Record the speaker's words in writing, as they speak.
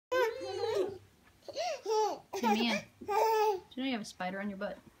Hey, Mia. Do you know you have a spider on your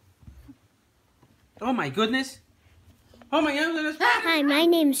butt? Oh my goodness. Oh my goodness. Hi, my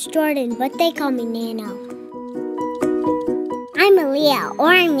name's Jordan, but they call me Nano. I'm Aaliyah,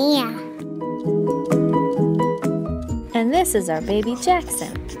 or Mia. And this is our baby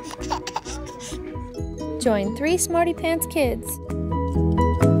Jackson. Join 3 Smartypants kids.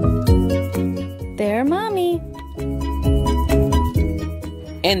 They're Mommy.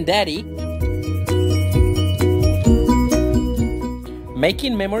 And Daddy.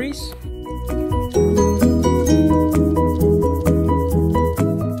 Making memories.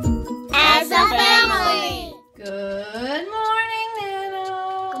 As a family. Good morning,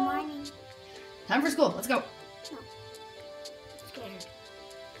 Nano. Good morning. Time for school. Let's go. No. Scared.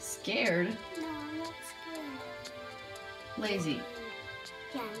 Scared? No, I'm not scared. Lazy.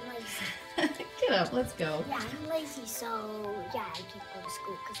 Yeah, I'm lazy. Get up. Let's go. Yeah, I'm lazy, so yeah, I can't go to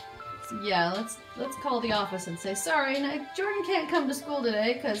school because Yeah, let's call the office and say, sorry, Jordan can't come to school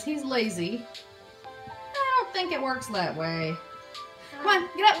today because he's lazy. I don't think it works that way. Come on,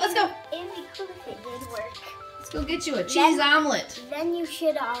 get up, let's go. It'd be cool if it did work. Let's go get you a cheese omelet. Then you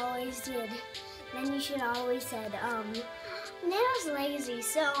should always said, Nano's lazy,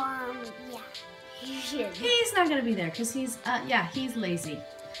 so yeah, you should. He's not gonna be there because he's lazy.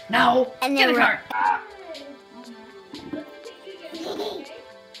 No, And get then a car.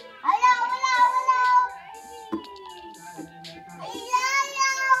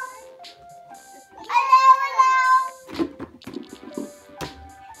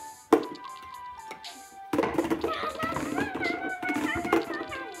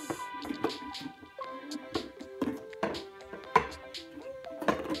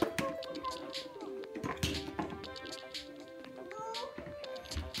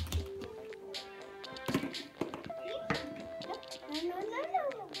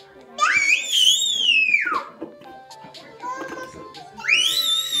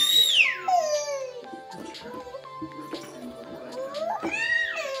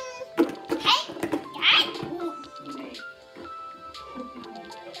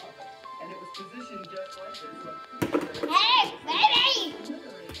 Hey, baby!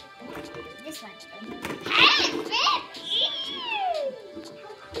 This one. Hey, baby!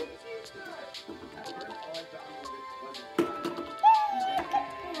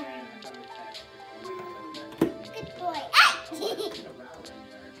 Good boy.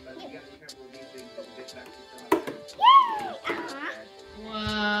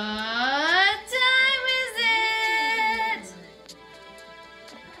 What time is it?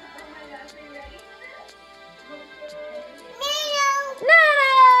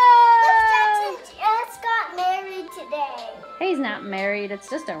 Jackson just got married today. He's not married, it's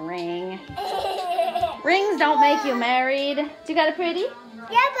just a ring. Rings don't make you married. You got it pretty?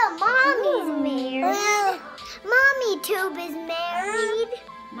 Yeah, but Mommy's married. Well, Mommy Tube is married.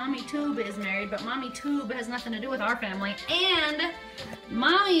 Mommy Tube is married, but Mommy Tube has nothing to do with our family. And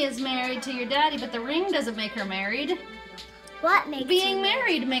Mommy is married to your daddy, but the ring doesn't make her married. What makes Being you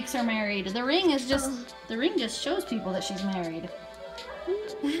married makes her married. The ring just shows people that she's married.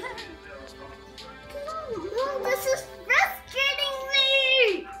 This is frustrating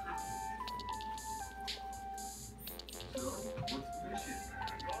me.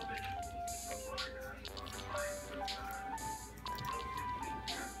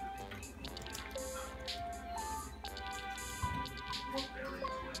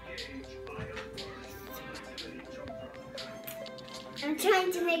 I'm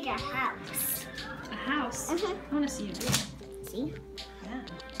trying to make a house. A house? Mhm. I want to see you do it. See? Yeah.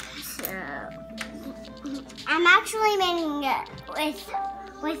 So, I'm actually making it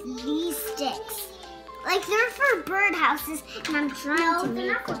with these sticks. Like they're for birdhouses, and I'm trying to make.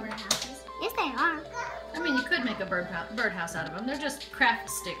 They're not for birdhouses. Yes, they are. I mean, you could make a birdhouse out of them. They're just craft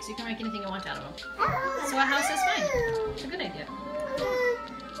sticks. You can make anything you want out of them. So a house is fine. It's a good idea.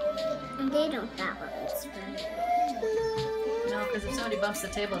 And they don't that one. It's No, because if somebody bumps the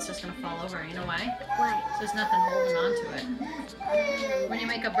table, it's just going to fall over. You know why? Why? There's nothing holding on to it. When you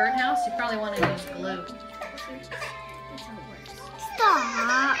make a birdhouse, you probably want to use glue.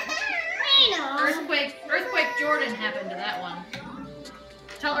 Stop. Earthquake Jordan happened to that one.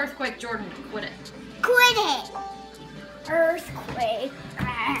 Tell Earthquake Jordan to quit it. Quit it. Earthquake.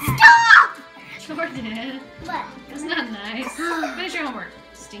 Stop. Jordan, What? that's not nice. Finish your homework,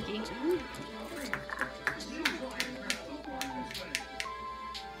 Stinky. I'm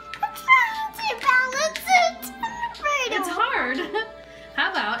trying to balance it. I'm afraid It's hard.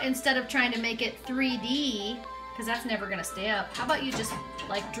 How about instead of trying to make it 3D, because that's never going to stay up, how about you just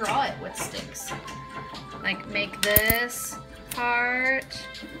like draw it with sticks? Like make this part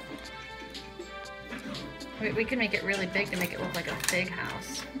We can make it really big to make it look like a big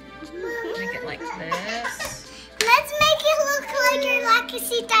house. Make it like this. Let's make it look like your La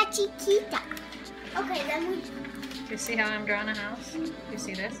Casita Chiquita. Okay, then we... Do you see how I'm drawing a house? Do you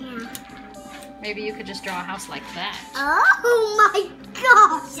see this? Yeah. Maybe you could just draw a house like that. Oh my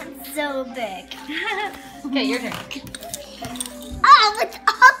gosh, it's so big. Okay, your turn. Oh, with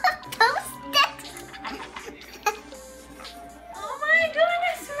all of those sticks. Oh my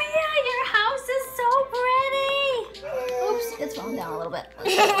goodness, Mia, your house is so pretty. Oops, it's falling down a little bit.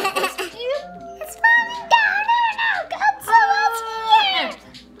 It's falling down. No, God, so it's here.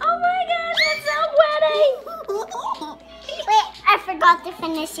 Oh my gosh, it's so pretty. Wait, I forgot the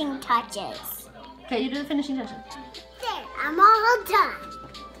finishing touches. Okay, you do the finishing touches. There, I'm all done.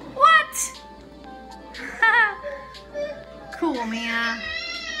 What? Cool, Mia.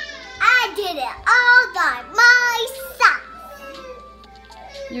 I did it all by myself.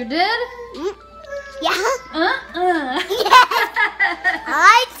 You did? Yeah.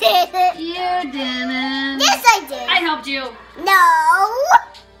 I did it. You didn't. Yes, I did. I helped you. No.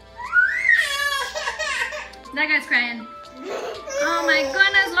 That guy's crying. Oh my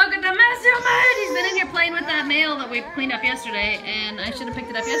goodness, look at the mess you made. He's been in here playing with that nail that we cleaned up yesterday, and I should have picked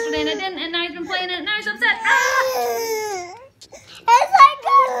it up yesterday and I didn't, and now he's been playing it and now he's upset. It's like,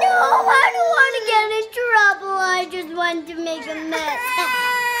 no, I don't want to get in trouble. I just want to make a mess.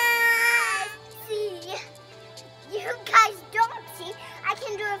 See, you guys don't see. I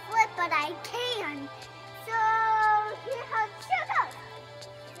can do a flip, but I can. So, here's how it goes.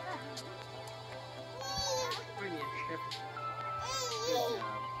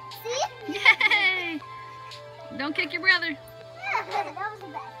 See? Yay! Don't kick your brother. That was the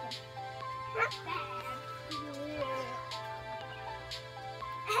best. Not bad.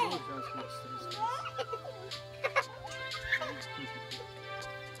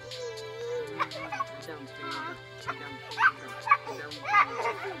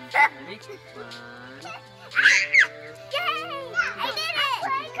 Yay! I did it!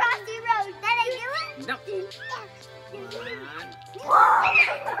 Across the road. Did I do it? No.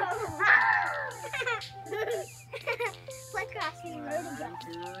 Let's cross the road again.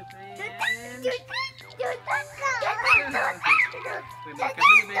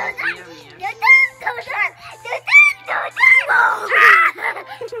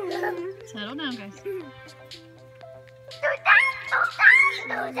 Settle down, guys.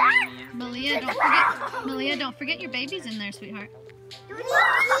 Malia, don't forget your baby's in there, sweetheart.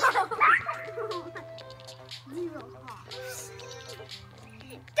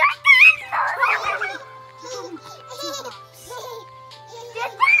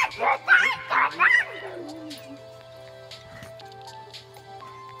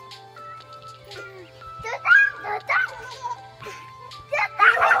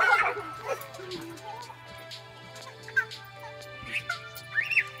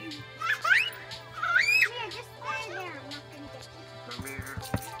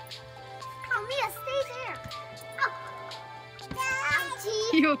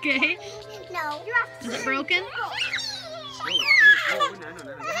 You okay? No. Is it broken?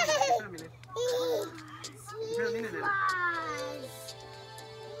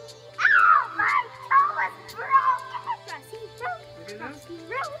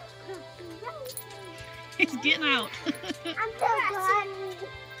 He's getting out. I'm so glad.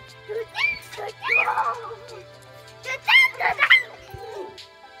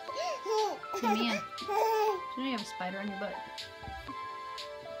 Hey, Mia, do you know you have a spider on your butt?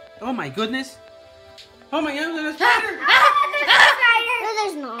 Oh my goodness. Oh my God, there's a spider. No,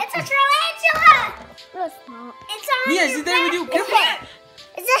 there's not. It's a tarantula. No, it's not. It's on Mia, your sit there with you. back. Come on.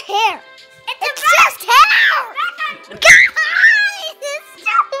 It's a hair. It's just hair. Guys,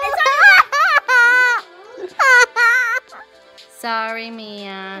 Sorry,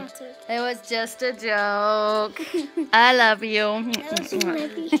 Mia. It was just a joke. I love you. No, that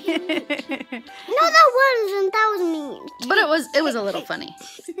wasn't. That was mean. But it was a little funny.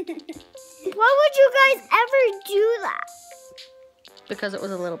 Why would you guys ever do that? Because it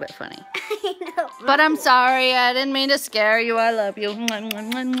was a little bit funny. I know. But I'm sorry. I didn't mean to scare you. I love you.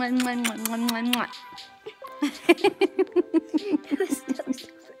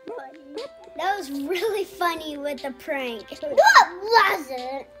 That was really funny with the prank. No, it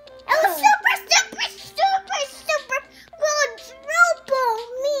wasn't. It was super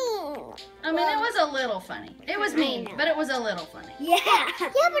mean. I mean, it was a little funny. It was mean, but it was a little funny. Yeah. Yeah,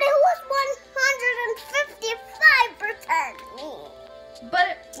 but it was 155% mean. But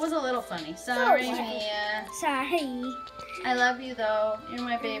it was a little funny. Sorry, So funny. Mia. Sorry. I love you, though. You're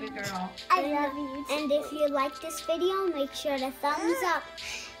my baby girl. I love you too. And if you like this video, make sure to thumbs up.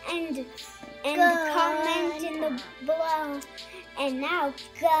 and comment in the below. And now,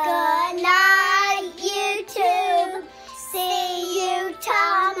 good night, YouTube.